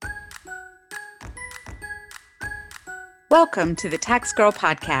Welcome to the Tax Girl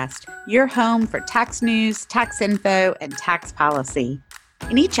Podcast, your home for tax news, tax info, and tax policy.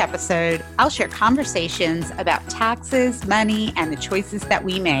 In each episode, I'll share conversations about taxes, money, and the choices that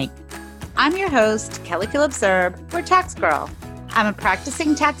we make. I'm your host, Kelly Phillips Erb, or Tax Girl. I'm a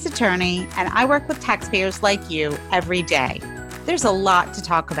practicing tax attorney, and I work with taxpayers like you every day. There's a lot to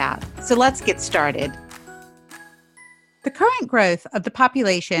talk about, so let's get started. The current growth of the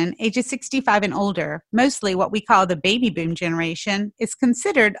population ages 65 and older, mostly what we call the baby boom generation, is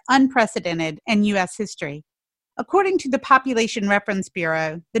considered unprecedented in U.S. history. According to the Population Reference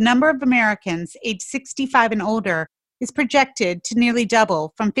Bureau, the number of Americans aged 65 and older is projected to nearly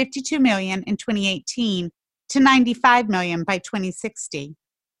double from 52 million in 2018 to 95 million by 2060.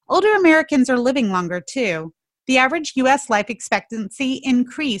 Older Americans are living longer, too. The average U.S. life expectancy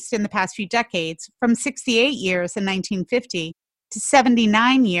increased in the past few decades from 68 years in 1950 to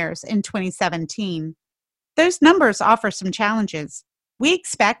 79 years in 2017. Those numbers offer some challenges. We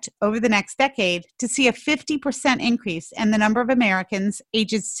expect over the next decade to see a 50% increase in the number of Americans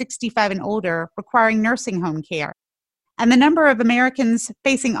ages 65 and older requiring nursing home care. And the number of Americans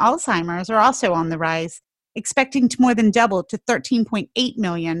facing Alzheimer's are also on the rise, expecting to more than double to 13.8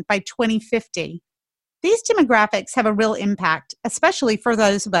 million by 2050. These demographics have a real impact, especially for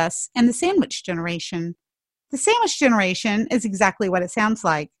those of us in the sandwich generation. The sandwich generation is exactly what it sounds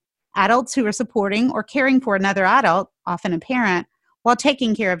like. Adults who are supporting or caring for another adult, often a parent, while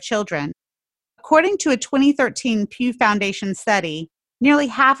taking care of children. According to a 2013 Pew Foundation study, nearly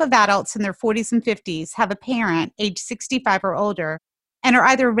half of adults in their 40s and 50s have a parent age 65 or older and are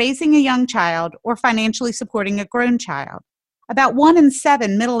either raising a young child or financially supporting a grown child. About 1 in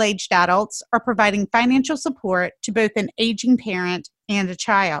 7 middle-aged adults are providing financial support to both an aging parent and a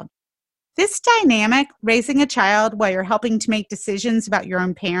child. This dynamic, raising a child while you're helping to make decisions about your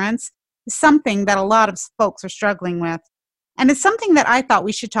own parents, is something that a lot of folks are struggling with. And it's something that I thought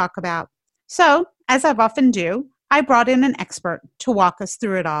we should talk about. So, as I often do, I brought in an expert to walk us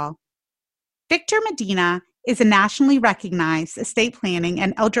through it all. Victor Medina is a nationally recognized estate planning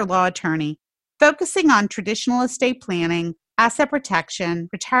and elder law attorney, focusing on traditional estate planning, asset protection,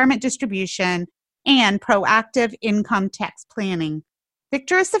 retirement distribution, and proactive income tax planning.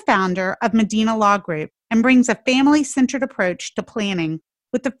 Victor is the founder of Medina Law Group and brings a family-centered approach to planning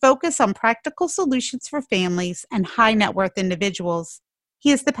with a focus on practical solutions for families and high net worth individuals.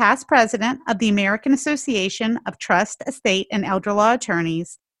 He is the past president of the American Association of Trust, Estate, and Elder Law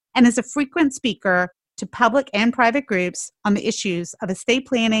Attorneys and is a frequent speaker to public and private groups on the issues of estate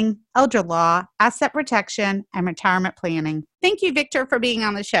planning, elder law, asset protection, and retirement planning. Thank you, Victor, for being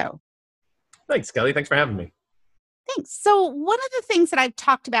on the show. Thanks, Kelly. Thanks for having me. Thanks. So one of the things that I've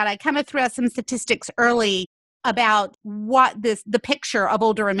talked about, I kind of threw out some statistics early about what the picture of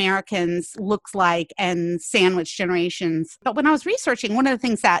older Americans looks like and sandwich generations. But when I was researching, one of the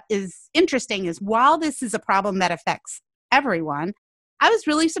things that is interesting is while this is a problem that affects everyone, I was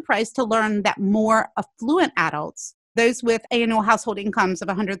really surprised to learn that more affluent adults, those with annual household incomes of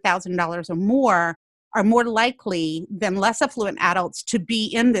 $100,000 or more, are more likely than less affluent adults to be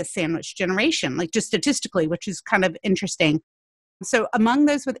in this sandwich generation, like just statistically, which is kind of interesting. So among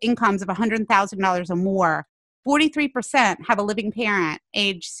those with incomes of $100,000 or more, 43% have a living parent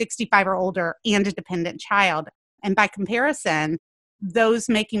age 65 or older and a dependent child. And by comparison, those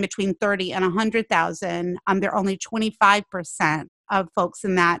making between 30 and 100,000, they're only 25% of folks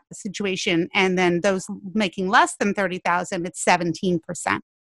in that situation. And then those making less than 30,000, it's 17%.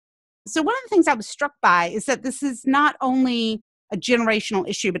 So one of the things I was struck by is that this is not only a generational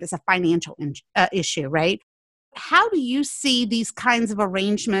issue, but it's a financial issue, right? How do you see these kinds of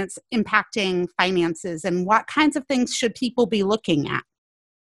arrangements impacting finances, and what kinds of things should people be looking at?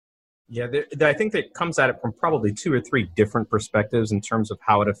 Yeah, I think that comes at it from probably 2 or 3 different perspectives in terms of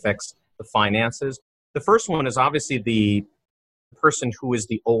how it affects the finances. The first one is obviously the person who is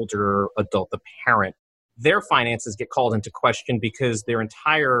the older adult, the parent. Their finances get called into question because their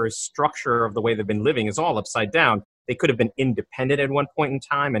entire structure of the way they've been living is all upside down. They could have been independent at one point in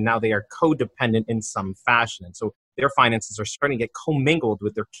time, and now they are codependent in some fashion. And so their finances are starting to get commingled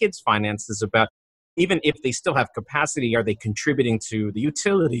with their kids' finances about even if they still have capacity, are they contributing to the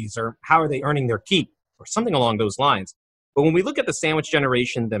utilities, or how are they earning their keep, or something along those lines. But when we look at the sandwich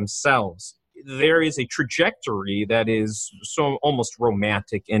generation themselves, there is a trajectory that is so almost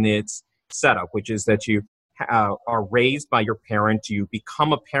romantic in its setup, which is that you are raised by your parent, you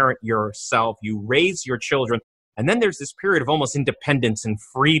become a parent yourself, you raise your children, and then there's this period of almost independence and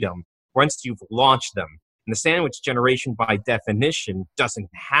freedom once you've launched them. And the sandwich generation, by definition, doesn't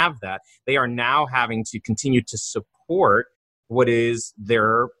have that. They are now having to continue to support what is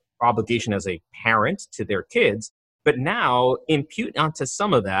their obligation as a parent to their kids, But now impute onto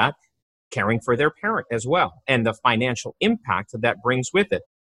some of that caring for their parent as well and the financial impact that brings with it.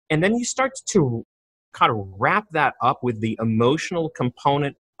 And then you start to kind of wrap that up with the emotional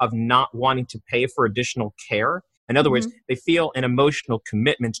component of not wanting to pay for additional care. In other words, they feel an emotional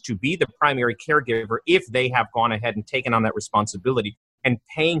commitment to be the primary caregiver if they have gone ahead and taken on that responsibility, and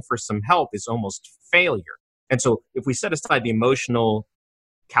paying for some help is almost failure. And so if we set aside the emotional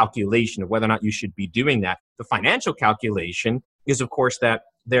calculation of whether or not you should be doing that, the financial calculation is, of course, that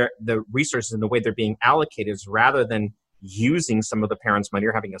the resources and the way they're being allocated is, rather than using some of the parents' money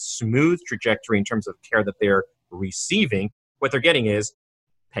or having a smooth trajectory in terms of care that they're receiving, what they're getting is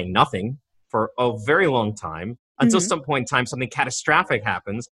paying nothing for a very long time until some point in time something catastrophic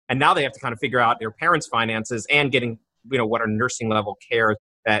happens, and now they have to kind of figure out their parents' finances and getting, what are nursing level care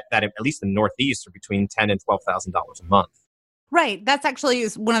that at least in the Northeast are between $10,000 and $12,000 a month. Right. That's actually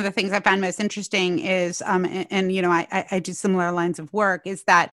is one of the things I find most interesting is, I do similar lines of work, is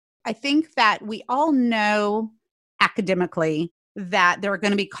that I think that we all know academically that there are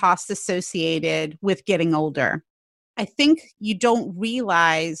going to be costs associated with getting older. I think you don't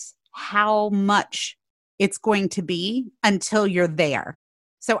realize how much it's going to be until you're there.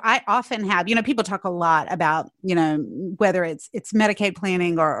 So I often have, people talk a lot about, whether it's Medicaid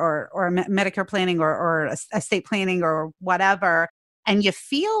planning or Medicare planning or estate planning or whatever. And you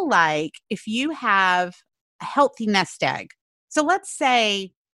feel like if you have a healthy nest egg, so let's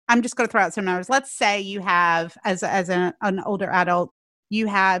say, I'm just going to throw out some numbers. Let's say you have, as an older adult, you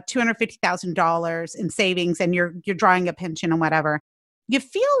have $250,000 in savings and you're drawing a pension and whatever. You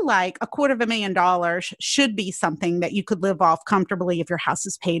feel like $250,000 should be something that you could live off comfortably if your house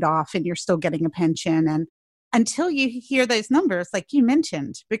is paid off and you're still getting a pension. And until you hear those numbers, like you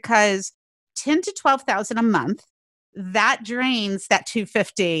mentioned, because 10 to 12,000 a month, that drains that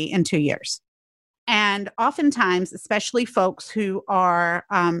 250 in 2 years. And oftentimes, especially folks who are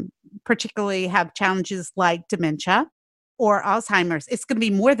particularly have challenges like dementia or Alzheimer's, it's going to be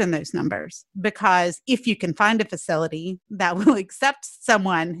more than those numbers, because if you can find a facility that will accept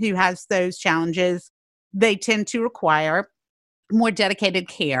someone who has those challenges, they tend to require more dedicated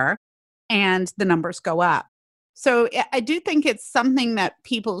care and the numbers go up. So I do think it's something that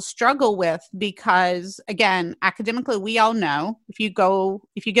people struggle with because, again, academically, we all know if you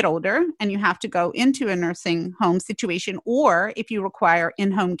get older and you have to go into a nursing home situation, or if you require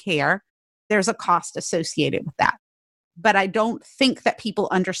in-home care, there's a cost associated with that. But I don't think that people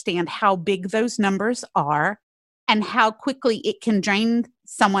understand how big those numbers are and how quickly it can drain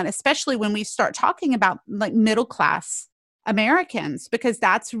someone, especially when we start talking about like middle class Americans, because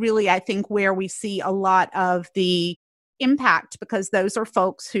that's really, I think, where we see a lot of the impact, because those are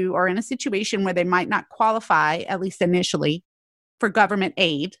folks who are in a situation where they might not qualify, at least initially, for government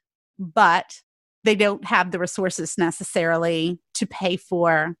aid, but they don't have the resources necessarily to pay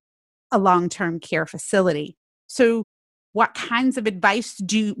for a long-term care facility. So what kinds of advice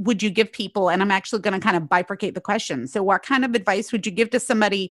would you give people? And I'm actually going to kind of bifurcate the question. So what kind of advice would you give to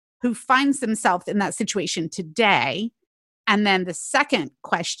somebody who finds themselves in that situation today? And then the second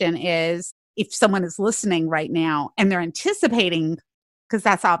question is, if someone is listening right now and they're anticipating, because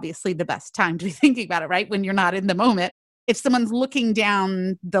that's obviously the best time to be thinking about it, right? When you're not in the moment. If someone's looking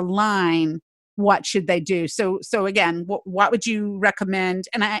down the line, what should they do? So again, what would you recommend?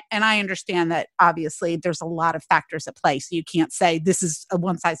 And I understand that obviously there's a lot of factors at play, so you can't say this is a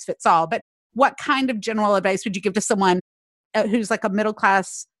one size fits all. But what kind of general advice would you give to someone who's like a middle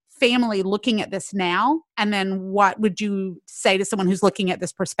class family looking at this now? And then what would you say to someone who's looking at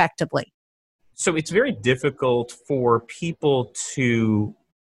this prospectively? So it's very difficult for people to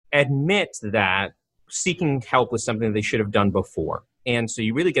admit that seeking help was something they should have done before. And so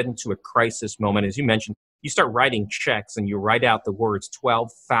you really get into a crisis moment. As you mentioned, you start writing checks and you write out the words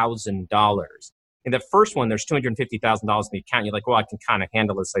 $12,000. In the first one, there's $250,000 in the account. You're like, well, I can kind of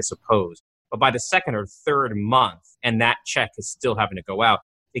handle this, I suppose. But by the second or third month, and that check is still having to go out,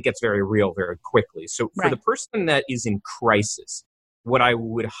 it gets very real very quickly. So for the person that is in crisis, what I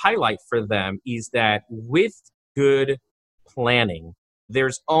would highlight for them is that with good planning,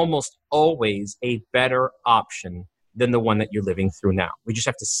 there's almost always a better option than the one that you're living through now. We just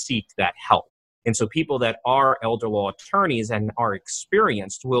have to seek that help. And so people that are elder law attorneys and are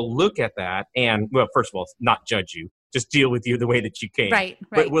experienced will look at that and, well, first of all, not judge you, just deal with you the way that you can. Right.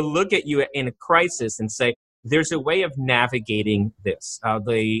 But we'll look at you in a crisis and say, there's a way of navigating this.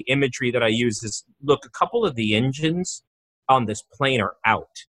 The imagery that I use is, look, a couple of the engines on this plane are out.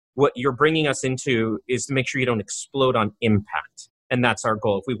 What you're bringing us into is to make sure you don't explode on impact. And that's our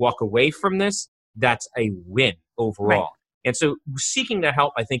goal. If we walk away from this, that's a win overall. Right. And so seeking that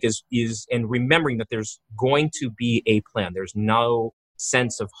help, I think, is and remembering that there's going to be a plan. There's no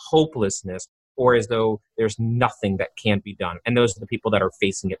sense of hopelessness or as though there's nothing that can't be done. And those are the people that are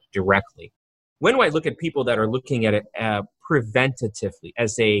facing it directly. When do I look at people that are looking at it preventatively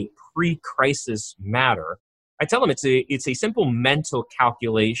as a pre-crisis matter? I tell them it's a simple mental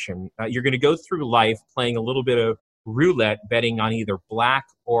calculation. You're going to go through life playing a little bit of roulette, betting on either black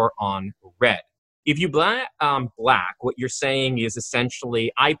or on red. If you bet on black, what you're saying is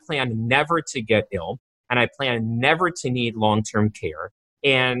essentially, I plan never to get ill, and I plan never to need long-term care.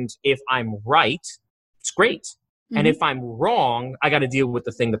 And if I'm right, it's great. And if I'm wrong, I got to deal with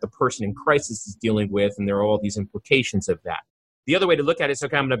the thing that the person in crisis is dealing with, and there are all these implications of that. The other way to look at it is,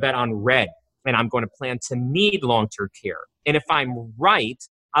 okay, I'm going to bet on red, and I'm going to plan to need long-term care. And if I'm right,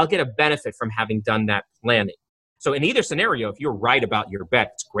 I'll get a benefit from having done that planning. So in either scenario, if you're right about your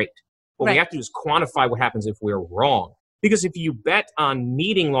bet, it's great. What we have to do is quantify what happens if we're wrong. Because if you bet on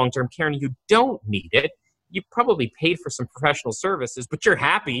needing long-term care and you don't need it, you probably paid for some professional services, but you're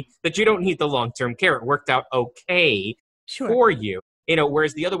happy that you don't need the long-term care. It worked out okay for you.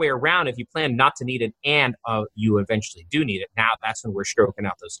 Whereas the other way around, if you plan not to need it and you eventually do need it, now that's when we're stroking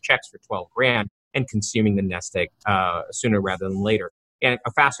out those checks for $12,000 and consuming the nest egg sooner rather than later, and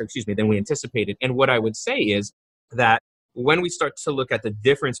faster, than we anticipated. And what I would say is that when we start to look at the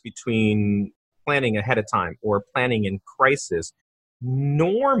difference between planning ahead of time or planning in crisis,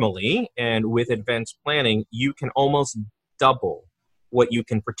 normally, and with advanced planning, you can almost double what you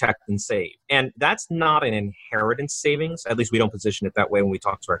can protect and save. And that's not an inheritance savings. At least we don't position it that way when we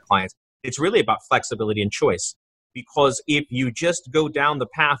talk to our clients. It's really about flexibility and choice. Because if you just go down the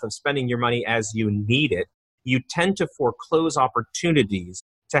path of spending your money as you need it, you tend to foreclose opportunities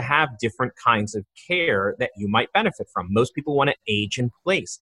to have different kinds of care that you might benefit from. Most people want to age in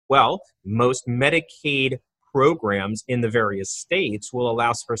place. Well, most Medicaid programs in the various states will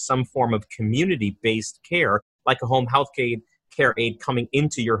allow for some form of community-based care, like a home health care aide coming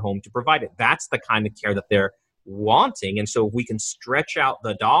into your home to provide it. That's the kind of care that they're wanting. And so if we can stretch out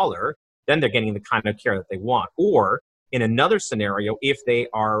the dollar, then they're getting the kind of care that they want. Or in another scenario, if they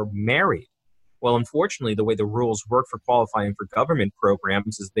are married, well, unfortunately, the way the rules work for qualifying for government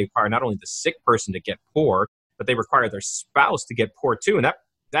programs is they require not only the sick person to get poor, but they require their spouse to get poor too. And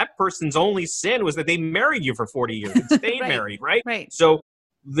that person's only sin was that they married you for 40 years and stayed married, right? So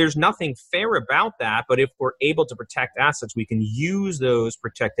there's nothing fair about that. But if we're able to protect assets, we can use those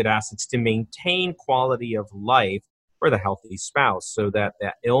protected assets to maintain quality of life for the healthy spouse so that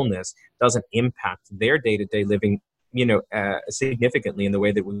that illness doesn't impact their day-to-day living significantly in the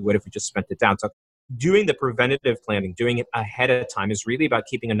way that we would if we just spent it down. So doing the preventative planning, doing it ahead of time is really about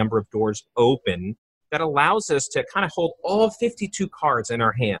keeping a number of doors open that allows us to kind of hold all 52 cards in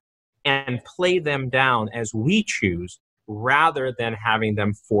our hand and play them down as we choose rather than having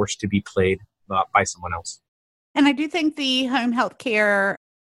them forced to be played by someone else. And I do think the home health care,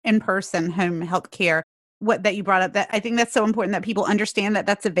 in-person home health care, what that you brought up, that I think that's so important that people understand that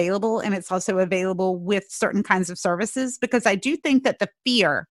that's available, and it's also available with certain kinds of services, because I do think that the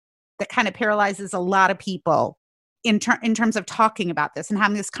fear that kind of paralyzes a lot of people in terms of talking about this and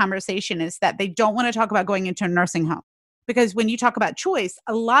having this conversation is that they don't want to talk about going into a nursing home. Because when you talk about choice,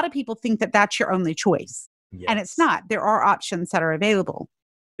 a lot of people think that that's your only choice. Yes. And it's not. There are options that are available.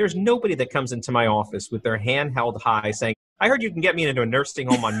 There's nobody that comes into my office with their hand held high saying, I heard you can get me into a nursing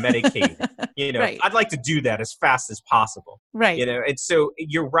home on Medicaid. Right. I'd like to do that as fast as possible. Right. And so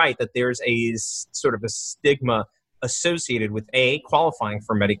you're right that there's a sort of a stigma associated with A, qualifying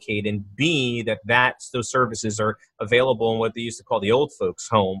for Medicaid, and B, that those services are available in what they used to call the old folks'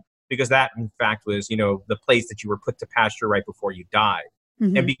 home, because that, in fact, was, the place that you were put to pasture right before you died.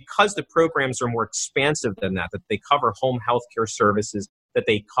 Mm-hmm. And because the programs are more expansive than that they cover home health care services, that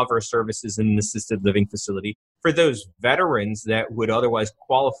they cover services in an assisted living facility, for those veterans that would otherwise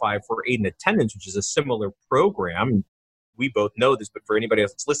qualify for aid and attendance, which is a similar program, we both know this, but for anybody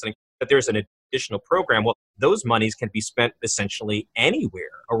else that's listening, that there's an additional program. Well, those monies can be spent essentially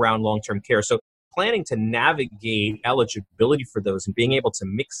anywhere around long-term care. So planning to navigate eligibility for those and being able to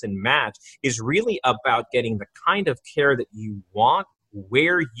mix and match is really about getting the kind of care that you want,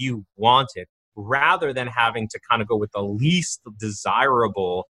 where you want it, rather than having to kind of go with the least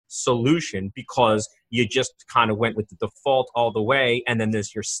desirable solution because you just kind of went with the default all the way, and then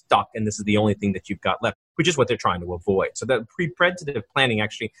you're stuck, and this is the only thing that you've got left, which is what they're trying to avoid. So the preventative planning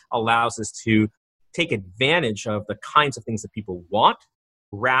actually allows us to take advantage of the kinds of things that people want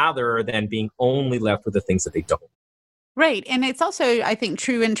rather than being only left with the things that they don't. Right. And it's also, I think,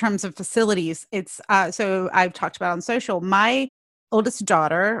 true in terms of facilities. It's so I've talked about on social, my oldest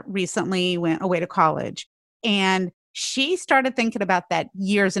daughter recently went away to college, and She started thinking about that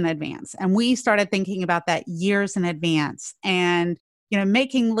years in advance. And we started thinking about that years in advance and,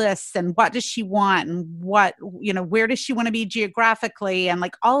 making lists and what does she want and where does she want to be geographically and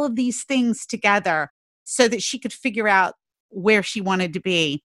like all of these things together so that she could figure out where she wanted to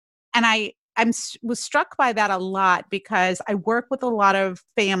be. And was struck by that a lot because I work with a lot of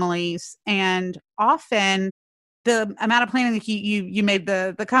families and often the amount of planning that you made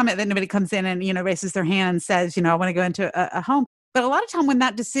the comment that nobody comes in and, raises their hand and says, I want to go into a home. But a lot of time when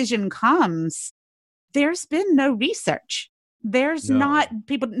that decision comes, there's been no research. There's No.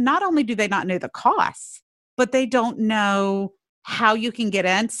 not only do they not know the costs, but they don't know how you can get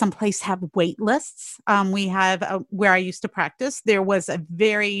in. Some places have wait lists. We have where I used to practice, there was a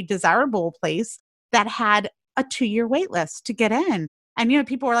very desirable place that had a 2-year wait list to get in. And,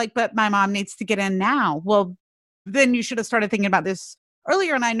 people were like, but my mom needs to get in now. Well, then you should have started thinking about this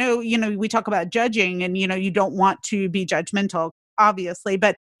earlier. And I know, we talk about judging and, you don't want to be judgmental, obviously,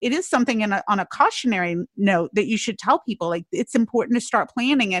 but it is something on a cautionary note that you should tell people, like, it's important to start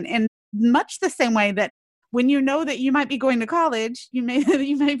planning. And much the same way that when you know that you might be going to college, you may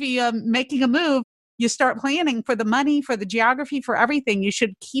be making a move, you start planning for the money, for the geography, for everything. You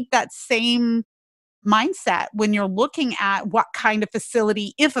should keep that same mindset when you're looking at what kind of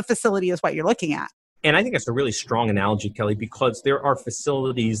facility, if a facility is what you're looking at. And I think that's a really strong analogy, Kelly, because there are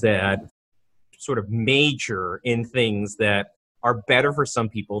facilities that sort of major in things that are better for some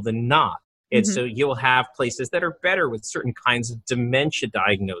people than not. And so you'll have places that are better with certain kinds of dementia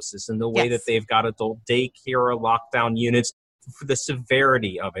diagnosis and the way that they've got adult daycare or lockdown units for the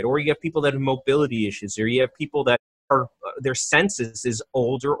severity of it. Or you have people that have mobility issues, or you have people that are their census is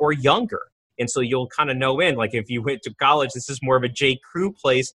older or younger. And so you'll kind of know like if you went to college, this is more of a J. Crew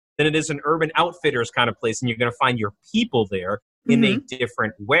place than it is an Urban Outfitters kind of place. And you're going to find your people there in a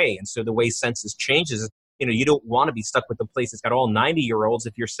different way. And so the way census changes, you don't want to be stuck with the place that's got all 90-year-olds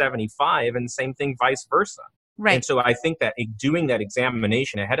if you're 75, and the same thing vice versa. Right. And so I think that doing that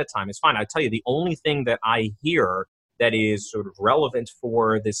examination ahead of time is fine. I tell you, the only thing that I hear that is sort of relevant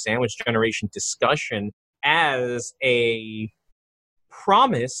for the sandwich generation discussion as a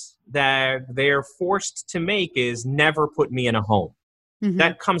promise that they're forced to make is never put me in a home.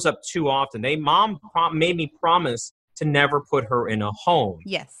 That comes up too often. Mom made me promise to never put her in a home.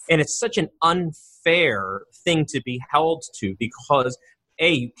 Yes. And it's such an unfair thing to be held to because,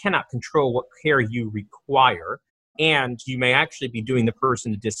 A, you cannot control what care you require, and you may actually be doing the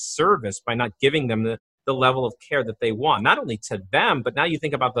person a disservice by not giving them the level of care that they want, not only to them, but now you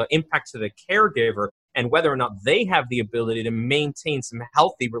think about the impact to the caregiver and whether or not they have the ability to maintain some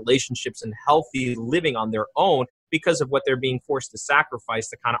healthy relationships and healthy living on their own because of what they're being forced to sacrifice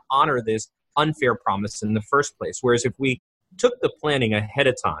to kind of honor this unfair promise in the first place. Whereas if we took the planning ahead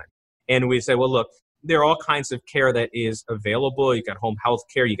of time and we say, well, look, there are all kinds of care that is available. You got home health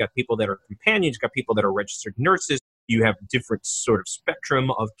care. You got people that are companions. You got people that are registered nurses. You have different sort of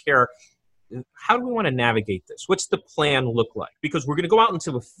spectrum of care. How do we want to navigate this? What's the plan look like? Because we're going to go out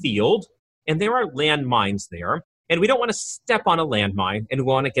into a field and there are landmines there. And we don't want to step on a landmine and we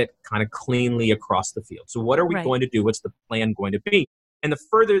want to get kind of cleanly across the field. So what are we going to do? What's the plan going to be? And the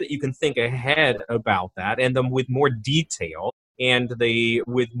further that you can think ahead about that, and then with more detail and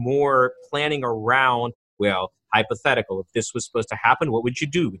with more planning around, well, hypothetical, if this was supposed to happen, what would you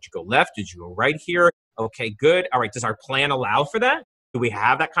do? Would you go left? Did you go right here? Okay, good. All right. Does our plan allow for that? Do we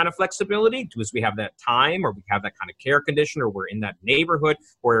have that kind of flexibility? Do we have that time, or we have that kind of care condition, or we're in that neighborhood,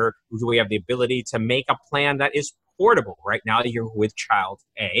 or do we have the ability to make a plan that is portable? Right now you're with child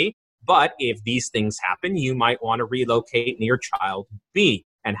A, but if these things happen, you might want to relocate near child B.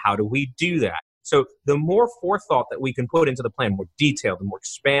 And how do we do that? So the more forethought that we can put into the plan, more detailed, the more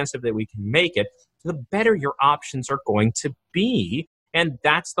expansive that we can make it, the better your options are going to be. And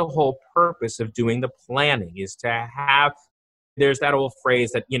that's the whole purpose of doing the planning, is to have, there's that old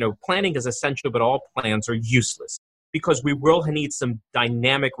phrase that, planning is essential, but all plans are useless, because we will need some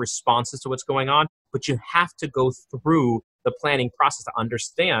dynamic responses to what's going on. But you have to go through the planning process to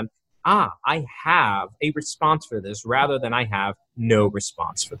understand, I have a response for this rather than I have no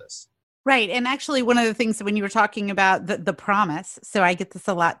response for this. Right. And actually, one of the things that when you were talking about the promise, so I get this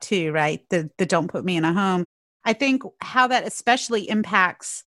a lot too, right? The don't put me in a home. I think how that especially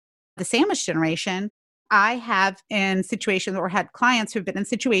impacts the sandwich generation. I have in situations or had clients who've been in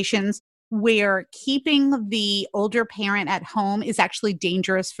situations where keeping the older parent at home is actually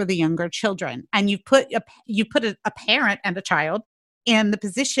dangerous for the younger children. And you put a parent and a child in the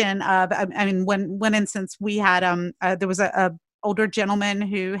position of, I mean, one instance we had, there was a older gentleman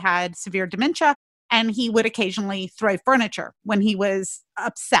who had severe dementia, and he would occasionally throw furniture when he was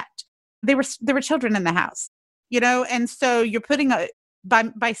upset. There were children in the house. And so you're putting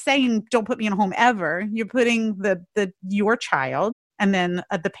by saying, don't put me in a home ever, you're putting your child and then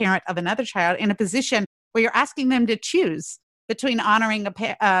the parent of another child in a position where you're asking them to choose between honoring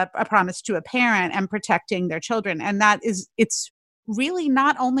a promise to a parent and protecting their children. And it's really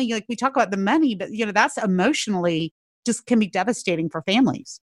not only like we talk about the money, but, that's emotionally just can be devastating for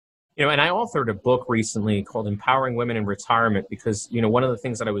families. And I authored a book recently called Empowering Women in Retirement because, one of the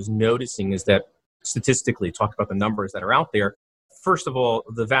things that I was noticing is that statistically, talk about the numbers that are out there. First of all,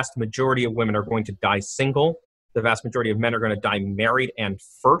 the vast majority of women are going to die single. The vast majority of men are going to die married and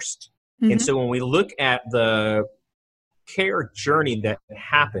first. Mm-hmm. And so when we look at the care journey that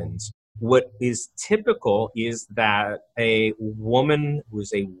happens, what is typical is that a woman who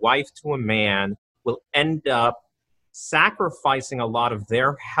is a wife to a man will end up sacrificing a lot of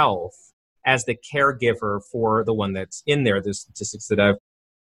their health as the caregiver for the one that's in there. The statistics that I've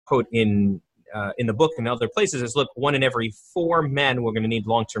quote in the book and other places is, look, 1 in every 4 men were going to need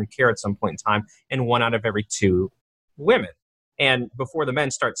long-term care at some point in time, and 1 out of every 2 women. And before the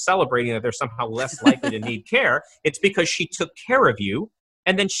men start celebrating that they're somehow less likely to need care, it's because she took care of you,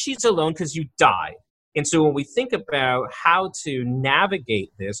 and then she's alone because you died. And so when we think about how to navigate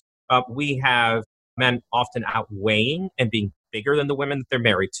this, we have men often outweighing and being bigger than the women that they're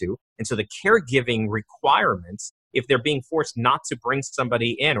married to. And so the caregiving requirements, if they're being forced not to bring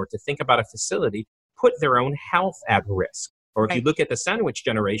somebody in or to think about a facility, put their own health at risk. Or if you look at the sandwich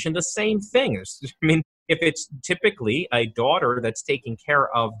generation, the same thing. If it's typically a daughter that's taking care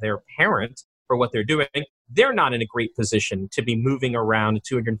of their parent for what they're doing, they're not in a great position to be moving around a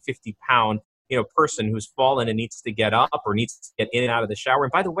 250-pound, person who's fallen and needs to get up or needs to get in and out of the shower.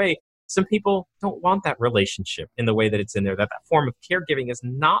 And by the way, some people don't want that relationship in the way that it's in there. That form of caregiving is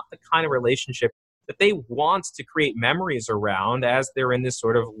not the kind of relationship that they want to create memories around as they're in this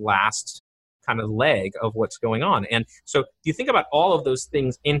sort of last kind of leg of what's going on. And so you think about all of those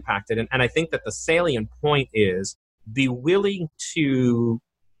things impacted. And I think that the salient point is be willing to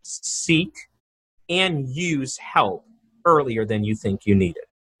seek and use help earlier than you think you need it,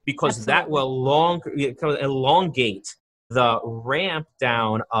 because Absolutely. That will elongate the ramp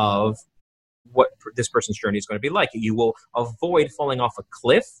down of what this person's journey is going to be like. You will avoid falling off a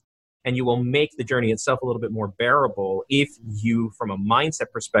cliff, and you will make the journey itself a little bit more bearable if you, from a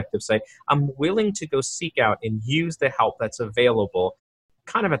mindset perspective, say, I'm willing to go seek out and use the help that's available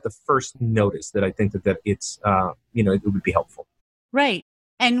kind of at the first notice. That I think that it's, it would be helpful. Right.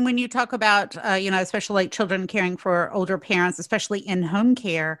 And when you talk about, especially like children caring for older parents, especially in home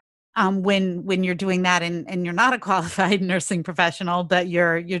care, when you're doing that and you're not a qualified nursing professional, but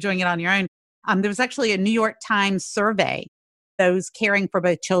you're doing it on your own. There was actually a New York Times survey, those caring for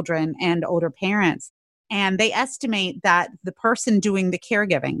both children and older parents. And they estimate that the person doing the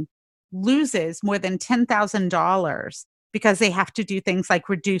caregiving loses more than $10,000 because they have to do things like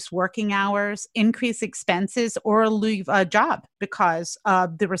reduce working hours, increase expenses, or leave a job because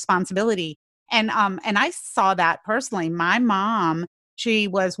of the responsibility. And I saw that personally. My mom, she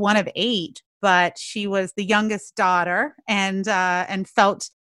was one of 8, but she was the youngest daughter and felt,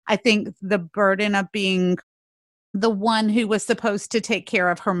 I think, the burden of being the one who was supposed to take care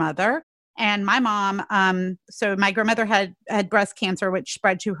of her mother. And my mom, so my grandmother had breast cancer, which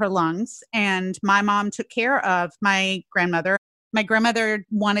spread to her lungs. And my mom took care of my grandmother. My grandmother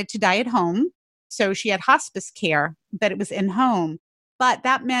wanted to die at home. So she had hospice care, but it was in home. But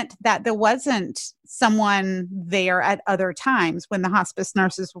that meant that there wasn't someone there at other times when the hospice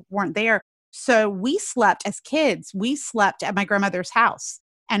nurses weren't there. So we slept as kids. We slept at my grandmother's house.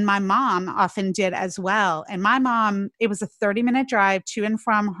 And my mom often did as well. And my mom, it was a 30-minute drive to and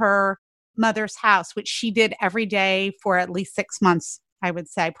from her mother's house, which she did every day for at least 6 months, I would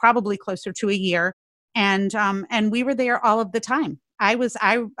say, probably closer to a year. And we were there all of the time. I was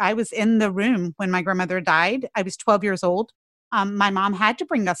in the room when my grandmother died. I was 12 years old. My mom had to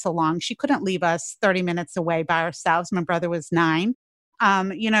bring us along. She couldn't leave us 30 minutes away by ourselves. My brother was 9.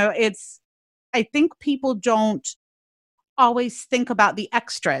 I think people don't always think about the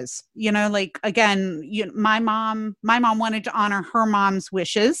extras, like, again, my mom wanted to honor her mom's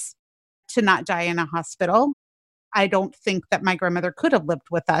wishes to not die in a hospital. I don't think that my grandmother could have lived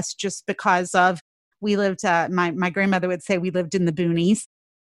with us just because of, we lived, my grandmother would say we lived in the boonies.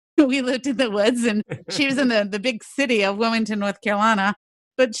 We lived in the woods, and she was in the big city of Wilmington, North Carolina.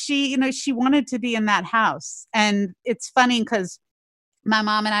 But she wanted to be in that house. And it's funny because my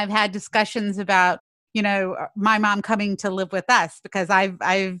mom and I have had discussions about, my mom coming to live with us, because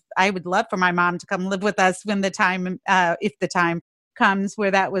I would love for my mom to come live with us when the time, if the time comes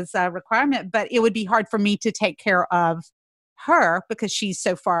where that was a requirement. But it would be hard for me to take care of her because she's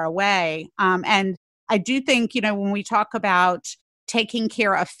so far away. And I do think, when we talk about taking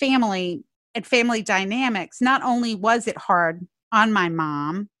care of family and family dynamics, not only was it hard on my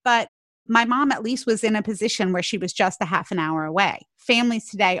mom, but my mom at least was in a position where she was just a half an hour away. Families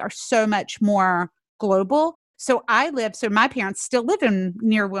today are so much more global. So my parents still live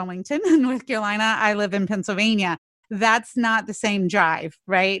near Wilmington, North Carolina. I live in Pennsylvania. That's not the same drive,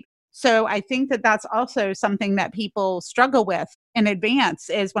 right? So I think that that's also something that people struggle with in advance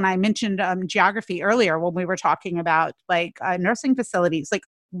is when I mentioned geography earlier, when we were talking about nursing facilities, like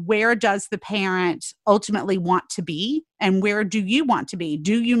where does the parent ultimately want to be and where do you want to be?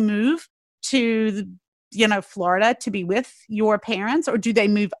 Do you move to, Florida to be with your parents, or do they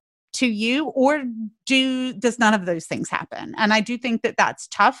move to you, or does none of those things happen? And I do think that that's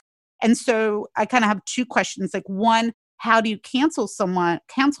tough. And so I kind of have two questions. Like one, how do you cancel someone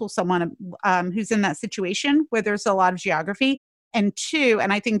who's in that situation where there's a lot of geography? And two,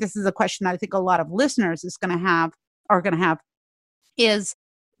 and I think this is a question that I think a lot of listeners are going to have is,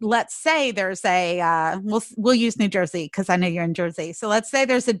 let's say there's we'll use New Jersey because I know you're in Jersey. So let's say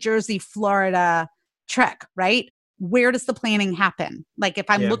there's a Jersey, Florida trek, right? Where does the planning happen? Like if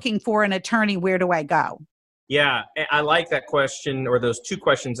I'm looking for an attorney, where do I go? Yeah, I like that question, or those two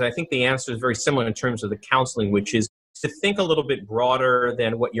questions. I think the answer is very similar in terms of the counseling, which is to think a little bit broader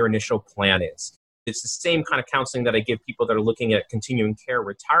than what your initial plan is. It's the same kind of counseling that I give people that are looking at continuing care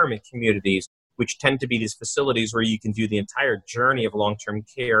retirement communities, which tend to be these facilities where you can do the entire journey of long-term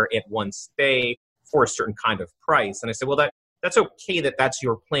care at one stay for a certain kind of price. And I say, well, that's okay that that's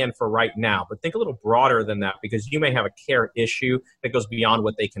your plan for right now, but think a little broader than that because you may have a care issue that goes beyond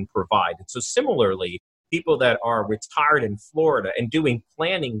what they can provide. And so similarly, people that are retired in Florida and doing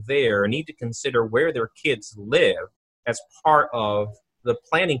planning there need to consider where their kids live as part of the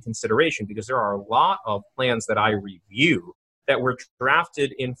planning consideration, because there are a lot of plans that I review that were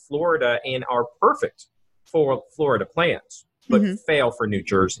drafted in Florida and are perfect for Florida plans, but fail for New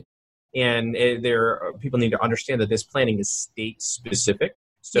Jersey. And people need to understand that this planning is state specific.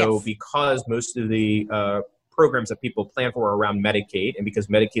 So because most of the programs that people plan for are around Medicaid, and because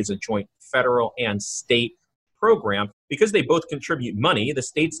Medicaid is a joint federal and state program, because they both contribute money, the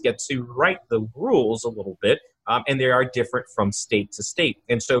states get to write the rules a little bit, and they are different from state to state.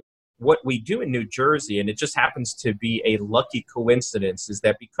 And so what we do in New Jersey, and it just happens to be a lucky coincidence, is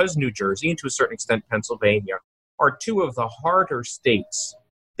that because New Jersey, and to a certain extent Pennsylvania, are two of the harder states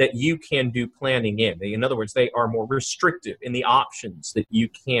that you can do planning in. In other words, they are more restrictive in the options that you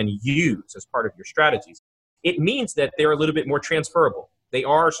can use as part of your strategies. It means that they're a little bit more transferable. They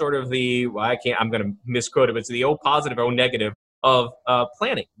are sort of I'm going to misquote it, but it's the O positive, O negative of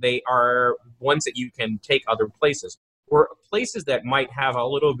planning. They are ones that you can take other places. Or places that might have a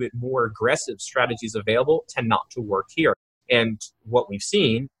little bit more aggressive strategies available tend not to work here. And what we've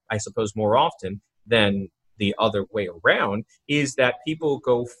seen, I suppose more often than the other way around, is that people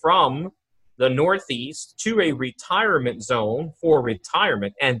go from the Northeast to a retirement zone for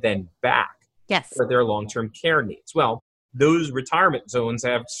retirement and then back for their long-term care needs. Well, those retirement zones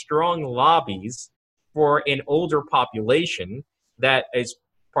have strong lobbies for an older population. That is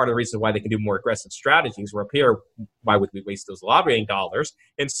part of the reason why they can do more aggressive strategies. Where up here, why would we waste those lobbying dollars?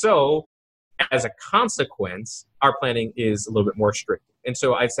 And so, as a consequence, our planning is a little bit more restrictive. And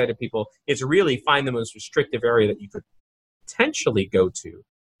so I say to people, it's really find the most restrictive area that you could potentially go to,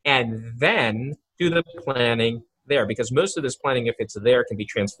 and then do the planning there. Because most of this planning, if it's there, can be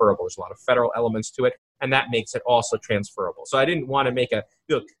transferable. There's a lot of federal elements to it, and that makes it also transferable. So I didn't want to make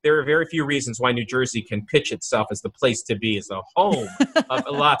there are very few reasons why New Jersey can pitch itself as the place to be, as the home of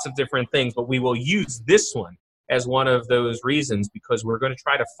lots of different things, but we will use this one as one of those reasons because we're going to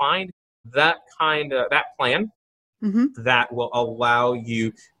try to find that plan that will allow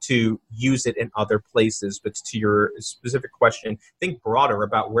you to use it in other places. But to your specific question, think broader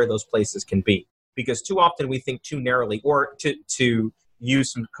about where those places can be. Because too often we think too narrowly, or to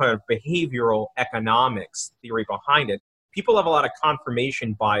use some kind of behavioral economics theory behind it. People have a lot of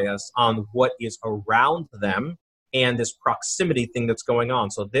confirmation bias on what is around them and this proximity thing that's going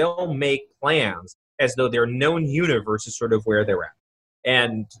on. So they'll make plans as though their known universe is sort of where they're at.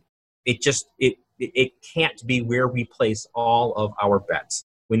 And it can't be where we place all of our bets.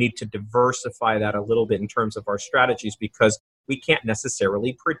 We need to diversify that a little bit in terms of our strategies because we can't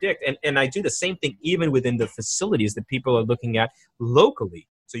necessarily predict. And I do the same thing even within the facilities that people are looking at locally.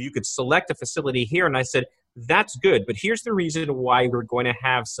 So you could select a facility here, and I said, that's good, but here's the reason why we're going to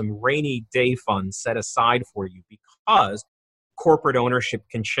have some rainy day funds set aside for you, because corporate ownership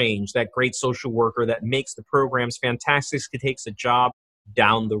can change. That great social worker that makes the programs fantastic takes a job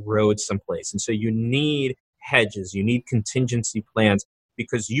down the road someplace. And so you need hedges, you need contingency plans,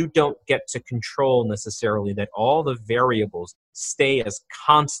 because you don't get to control necessarily that all the variables stay as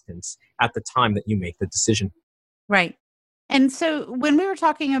constants at the time that you make the decision. Right. And so when we were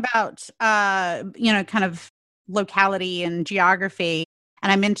talking about, kind of locality and geography,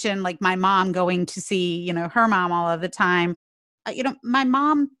 and I mentioned like my mom going to see, her mom all of the time, my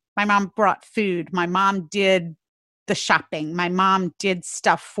mom brought food. My mom did the shopping. My mom did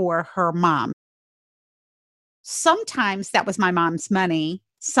stuff for her mom. Sometimes that was my mom's money.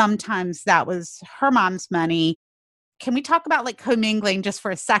 Sometimes that was her mom's money. Can we talk about like commingling just for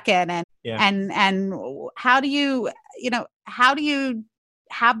a second? And Yeah. and how do you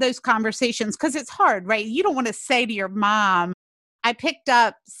have those conversations? Because it's hard, right? You don't want to say to your mom, I picked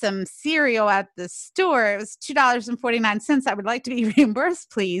up some cereal at the store. It was $2.49. I would like to be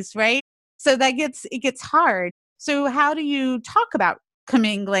reimbursed, please. Right. So it gets hard. So how do you talk about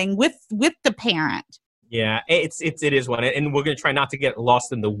commingling with the parent? Yeah, it is one, and we're going to try not to get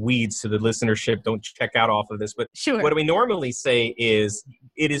lost in the weeds, so the listenership don't check out off of this. But Sure. what we normally say is,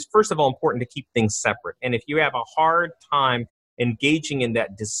 it is first of all important to keep things separate. And if you have a hard time engaging in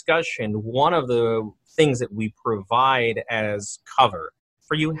that discussion, one of the things that we provide as cover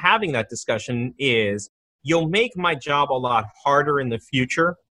for you having that discussion is, you'll make my job a lot harder in the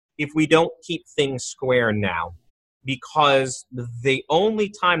future if we don't keep things square now. Because the only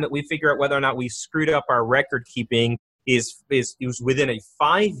time that we figure out whether or not we screwed up our record keeping is within a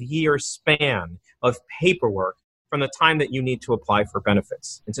 5-year span of paperwork from the time that you need to apply for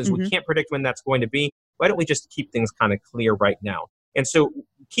benefits. And since we can't predict when that's going to be, why don't we just keep things kind of clear right now? And so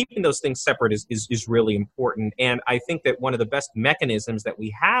keeping those things separate is really important. And I think that one of the best mechanisms that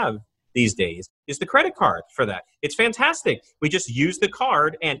we have these days is the credit card for that. It's fantastic. We just use the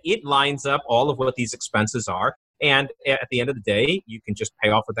card and it lines up all of what these expenses are. And at the end of the day, you can just pay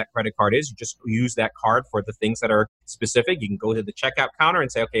off what that credit card is. You just use that card for the things that are specific. You can go to the checkout counter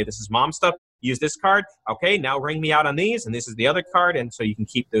and say, okay, this is mom stuff. Use this card. Okay, now ring me out on these. And this is the other card. And so you can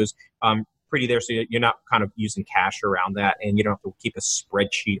keep those pretty there. So you're not kind of using cash around that. And you don't have to keep a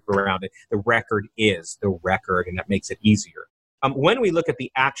spreadsheet around it. The record is the record, and that makes it easier. When we look at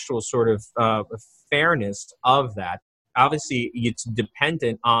the actual sort of fairness of that, obviously, it's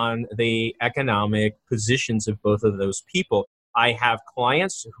dependent on the economic positions of both of those people. I have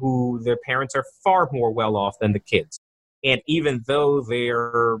clients who their parents are far more well off than the kids. And even though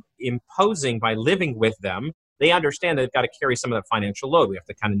they're imposing by living with them, they understand that they've got to carry some of that financial load. We have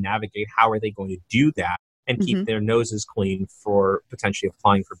to kind of navigate how are they going to do that and keep their noses clean for potentially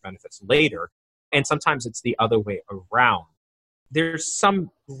applying for benefits later. And sometimes it's the other way around. There's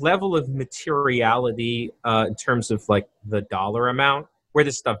some level of materiality in terms of like the dollar amount where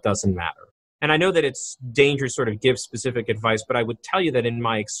this stuff doesn't matter. And I know that it's dangerous to sort of give specific advice, but I would tell you that in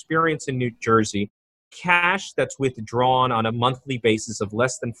my experience in New Jersey, cash that's withdrawn on a monthly basis of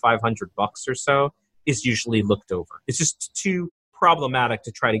less than $500 or so is usually looked over. It's just too problematic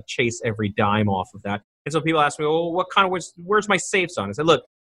to try to chase every dime off of that. And so people ask me, well, where's my safes on? I said, look,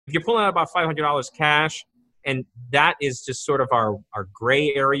 if you're pulling out about $500 cash, and that is just sort of our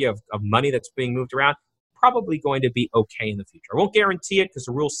gray area of money that's being moved around, probably going to be okay in the future. I won't guarantee it because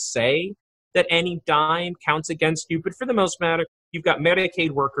the rules say that any dime counts against you. But for the most matter, you've got Medicaid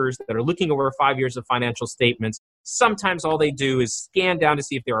workers that are looking over 5 years of financial statements. Sometimes all they do is scan down to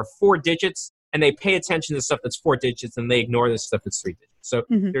see if there are 4 digits, and they pay attention to stuff that's 4 digits, and they ignore the stuff that's 3 digits. So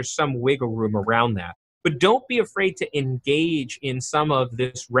there's some wiggle room around that. But don't be afraid to engage in some of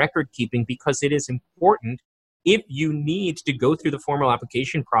this record keeping, because it is important if you need to go through the formal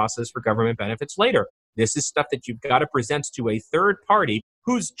application process for government benefits later. This is stuff that you've got to present to a third party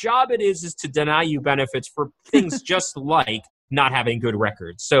whose job it is to deny you benefits for things just like not having good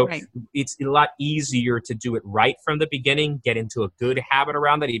records. So it's a lot easier to do it right from the beginning, get into a good habit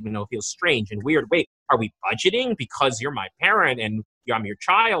around that, even though it feels strange and weird. Wait, are we budgeting because you're my parent and I'm your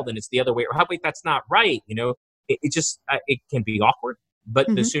child and it's the other way? Or wait, that's not right. It can be awkward. But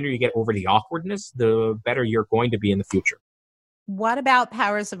the sooner you get over the awkwardness, the better you're going to be in the future. What about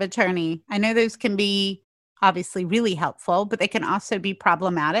powers of attorney? I know those can be obviously really helpful, but they can also be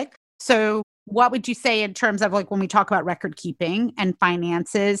problematic. So what would you say in terms of like when we talk about record keeping and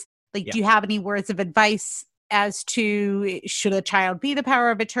finances? Like, do you have any words of advice as to should a child be the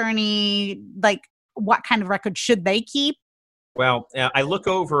power of attorney? Like, what kind of record should they keep? Well, I look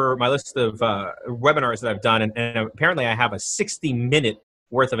over my list of webinars that I've done, and apparently I have a 60-minute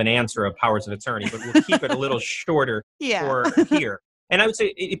worth of an answer of powers of attorney, but we'll keep it a little shorter for here. And I would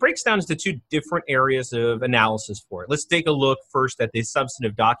say it breaks down into 2 different areas of analysis for it. Let's take a look first at the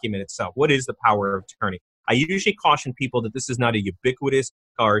substantive document itself. What is the power of attorney? I usually caution people that this is not a ubiquitous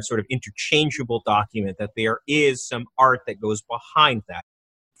or sort of interchangeable document, that there is some art that goes behind that.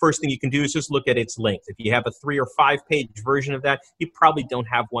 first thing you can do is just look at its length. If you have a 3 or 5 page version of that, you probably don't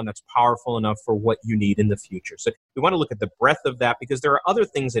have one that's powerful enough for what you need in the future. So we want to look at the breadth of that, because there are other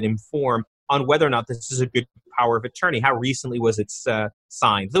things that inform on whether or not this is a good power of attorney. How recently was it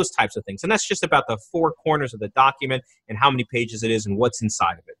signed? Those types of things. And that's just about the 4 corners of the document and how many pages it is and what's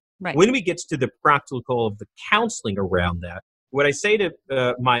inside of it. Right. When we get to the practical of the counseling around that, what I say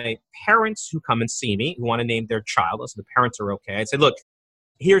to my parents who come and see me, who want to name their child, so the parents are okay, I say, look,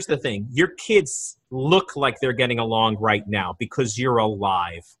 here's the thing. Your kids look like they're getting along right now because you're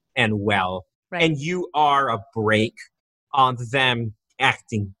alive and well, right. and you are a brake on them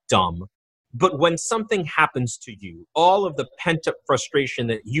acting dumb. But when something happens to you, all of the pent-up frustration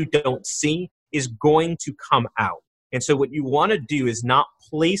that you don't see is going to come out. And so what you want to do is not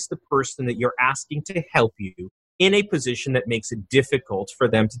place the person that you're asking to help you in a position that makes it difficult for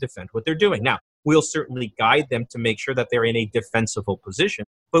them to defend what they're doing. Now, we'll certainly guide them to make sure that they're in a defensible position,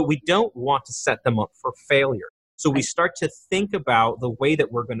 but we don't want to set them up for failure. So we start to think about the way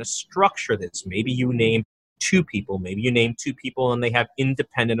that we're going to structure this. Maybe you name 2 people, maybe you name 2 people and they have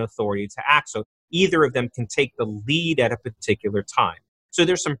independent authority to act. So either of them can take the lead at a particular time. So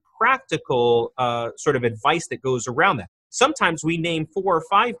there's some practical sort of advice that goes around that. Sometimes we name 4 or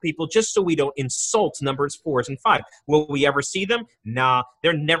 5 people just so we don't insult numbers 4s and 5. Will we ever see them? Nah,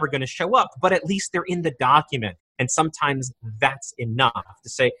 they're never going to show up, but at least they're in the document. And sometimes that's enough to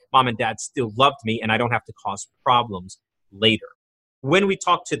say, Mom and Dad still loved me and I don't have to cause problems later. When we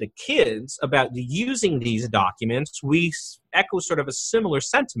talk to the kids about using these documents, we echo sort of a similar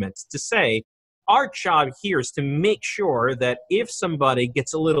sentiment to say, our job here is to make sure that if somebody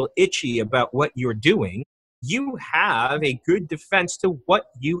gets a little itchy about what you're doing, you have a good defense to what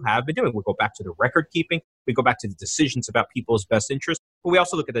you have been doing. We'll go back to the record keeping. We go back to the decisions about people's best interests. But we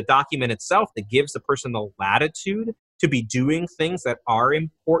also look at the document itself that gives the person the latitude to be doing things that are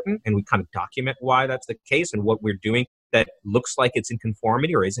important. And we kind of document why that's the case and what we're doing that looks like it's in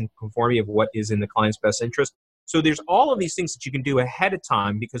conformity or is in conformity of what is in the client's best interest. So there's all of these things that you can do ahead of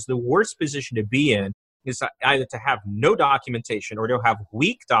time, because the worst position to be in is either to have no documentation or to have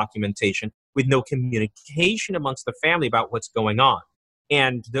weak documentation with no communication amongst the family about what's going on.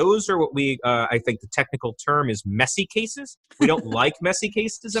 And those are what we, I think the technical term is messy cases. We don't like messy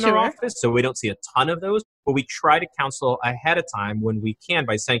cases in our office, so we don't see a ton of those. But we try to counsel ahead of time when we can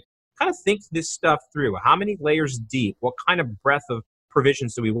by saying, kind of think this stuff through. How many layers deep? What kind of breadth of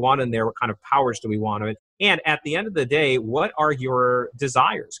provisions do we want in there? What kind of powers do we want in it? And at the end of the day, what are your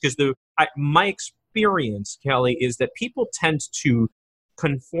desires? Because my experience, Kelly, is that people tend to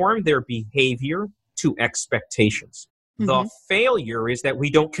conform their behavior to expectations. Mm-hmm. The failure is that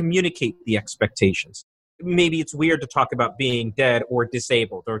we don't communicate the expectations. Maybe it's weird to talk about being dead or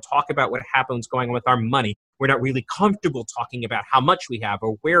disabled or talk about what happens going on with our money. We're not really comfortable talking about how much we have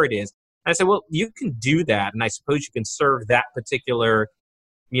or where it is. And I said, well, you can do that. And I suppose you can serve that particular,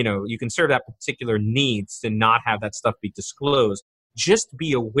 you can serve that particular needs to not have that stuff be disclosed. Just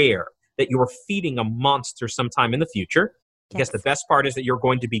be aware that you're feeding a monster sometime in the future. Yes. I guess the best part is that you're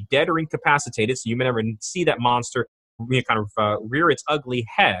going to be dead or incapacitated, so you may never see that monster rear its ugly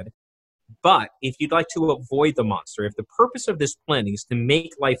head. But if you'd like to avoid the monster, if the purpose of this planning is to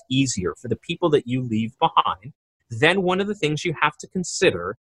make life easier for the people that you leave behind, then one of the things you have to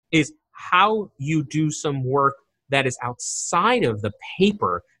consider is how you do some work that is outside of the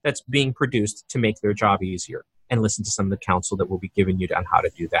paper that's being produced to make their job easier, and listen to some of the counsel that we'll be giving you on how to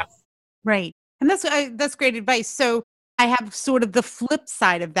do that. Right. And that's great advice. So I have sort of the flip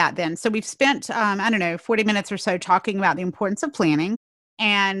side of that then. So we've spent, 40 minutes or so talking about the importance of planning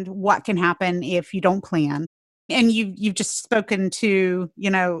and what can happen if you don't plan. And you've just spoken to,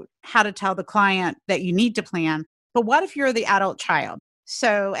 how to tell the client that you need to plan. But what if you're the adult child?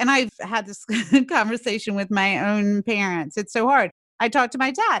 So, and I've had this conversation with my own parents. It's so hard. I talk to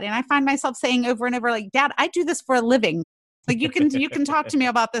my dad and I find myself saying over and over, like, Dad, I do this for a living. Like you can talk to me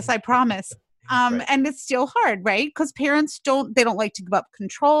about this, I promise. Right. And it's still hard, right? Because parents don't like to give up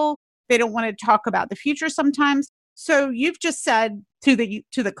control. They don't want to talk about the future sometimes. So you've just said to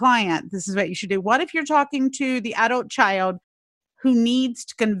the client, this is what you should do. What if you're talking to the adult child who needs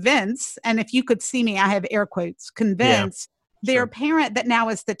to convince, and if you could see me, I have air quotes, convince their parent that now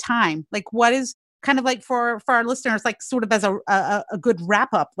is the time? Like, what is kind of like for our listeners, like sort of as a good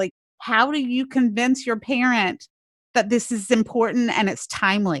wrap up, like how do you convince your parent that this is important and it's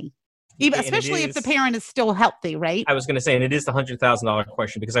timely? Especially if the parent is still healthy, right? I was going to say, and it is the $100,000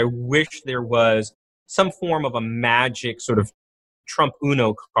 question, because I wish there was some form of a magic sort of Trump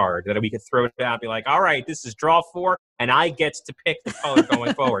Uno card that we could throw down and be like, all right, this is draw 4, and I get to pick the color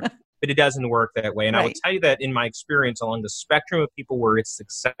going forward. but it doesn't work that way. And I will tell you that in my experience along the spectrum of people where it's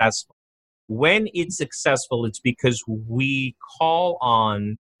successful, when it's successful, it's because we call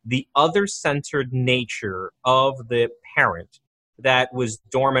on the other-centered nature of the parent that was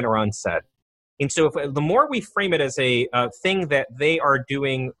dormant or unsaid. And so the more we frame it as a thing that they are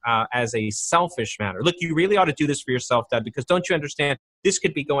doing as a selfish matter, look, you really ought to do this for yourself, Dad, because don't you understand this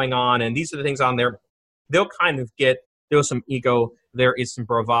could be going on and these are the things on there. They'll kind of get, there's some ego, there is some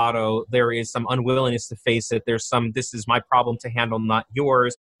bravado, there is some unwillingness to face it, there's some, this is my problem to handle, not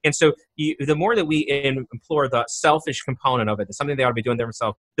yours. And so the more that we implore the selfish component of it, something they ought to be doing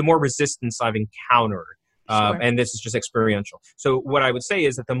themselves, the more resistance I've encountered. Sure. And this is just experiential. So what I would say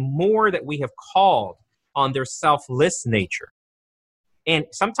is that the more that we have called on their selfless nature, and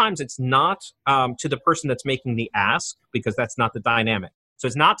sometimes it's not to the person that's making the ask, because that's not the dynamic. So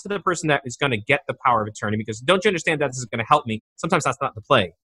it's not to the person that is going to get the power of attorney, because don't you understand that this is going to help me? Sometimes that's not the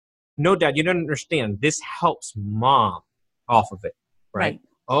play. No, Dad, you don't understand. This helps Mom off of it, right?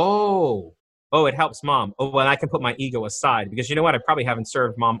 Oh, it helps Mom. Oh, well, I can put my ego aside because you know what? I probably haven't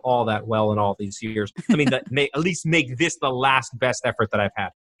served Mom all that well in all these years. I mean, at least make this the last best effort that I've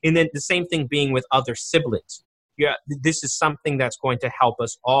had. And then the same thing being with other siblings. Yeah, this is something that's going to help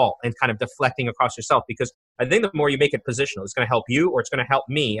us all, and kind of deflecting across yourself, because I think the more you make it positional, it's going to help you or it's going to help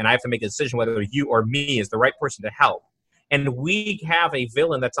me. And I have to make a decision whether you or me is the right person to help. And we have a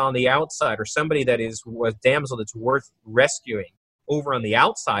villain that's on the outside, or somebody that is a damsel that's worth rescuing over on the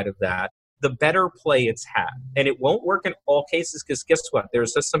outside of that, the better play it's had. And it won't work in all cases, because guess what?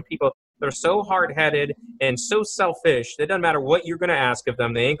 There's just some people that are so hard-headed and so selfish, it doesn't matter what you're going to ask of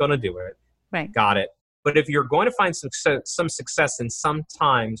them, they ain't going to do it. Right. Got it. But if you're going to find some success in some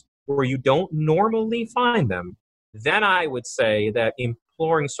times where you don't normally find them, then I would say that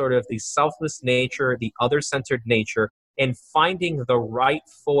imploring sort of the selfless nature, the other-centered nature, and finding the right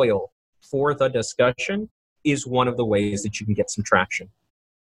foil for the discussion is one of the ways that you can get some traction.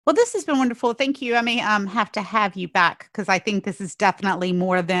 Well, this has been wonderful. Thank you. I may have to have you back, because I think this is definitely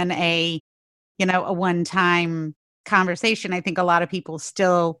more than a one-time conversation. I think a lot of people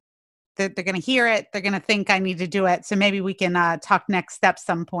still, they're going to hear it. They're going to think I need to do it. So maybe we can talk next steps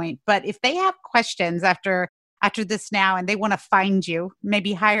some point. But if they have questions after this now and they want to find you,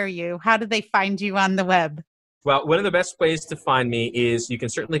 maybe hire you, how do they find you on the web? Well, one of the best ways to find me is you can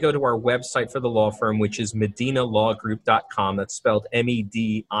certainly go to our website for the law firm, which is medinalawgroup.com. That's spelled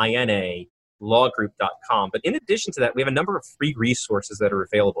MEDINA, lawgroup.com. But in addition to that, we have a number of free resources that are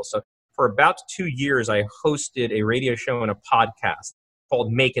available. So for about 2 years, I hosted a radio show and a podcast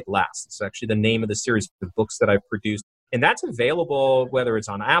called Make It Last. It's actually the name of the series of books that I've produced. And that's available whether it's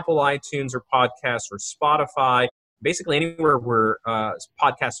on Apple iTunes or podcasts or Spotify. Basically, anywhere where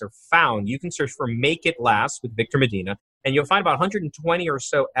podcasts are found, you can search for Make It Last with Victor Medina, and you'll find about 120 or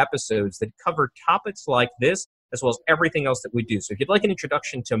so episodes that cover topics like this, as well as everything else that we do. So if you'd like an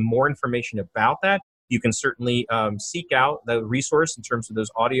introduction to more information about that, you can certainly seek out the resource in terms of those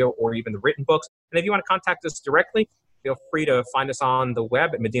audio or even the written books. And if you want to contact us directly, feel free to find us on the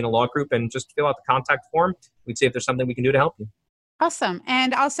web at Medina Law Group and just fill out the contact form. We'd see if there's something we can do to help you. Awesome.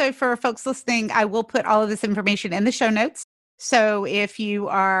 And also for folks listening, I will put all of this information in the show notes. So if you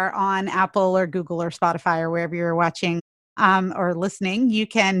are on Apple or Google or Spotify or wherever you're watching or listening, you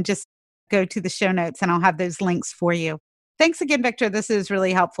can just go to the show notes and I'll have those links for you. Thanks again, Victor. This is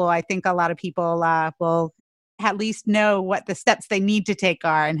really helpful. I think a lot of people will at least know what the steps they need to take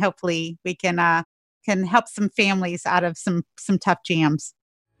are, and hopefully we can help some families out of some tough jams.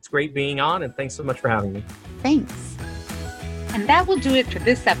 It's great being on, and thanks so much for having me. Thanks. And that will do it for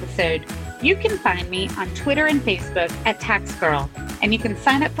this episode. You can find me on Twitter and Facebook at TaxGirl, and you can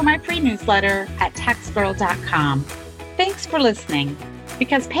sign up for my free newsletter at taxgirl.com. Thanks for listening,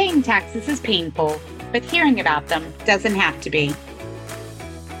 because paying taxes is painful, but hearing about them doesn't have to be.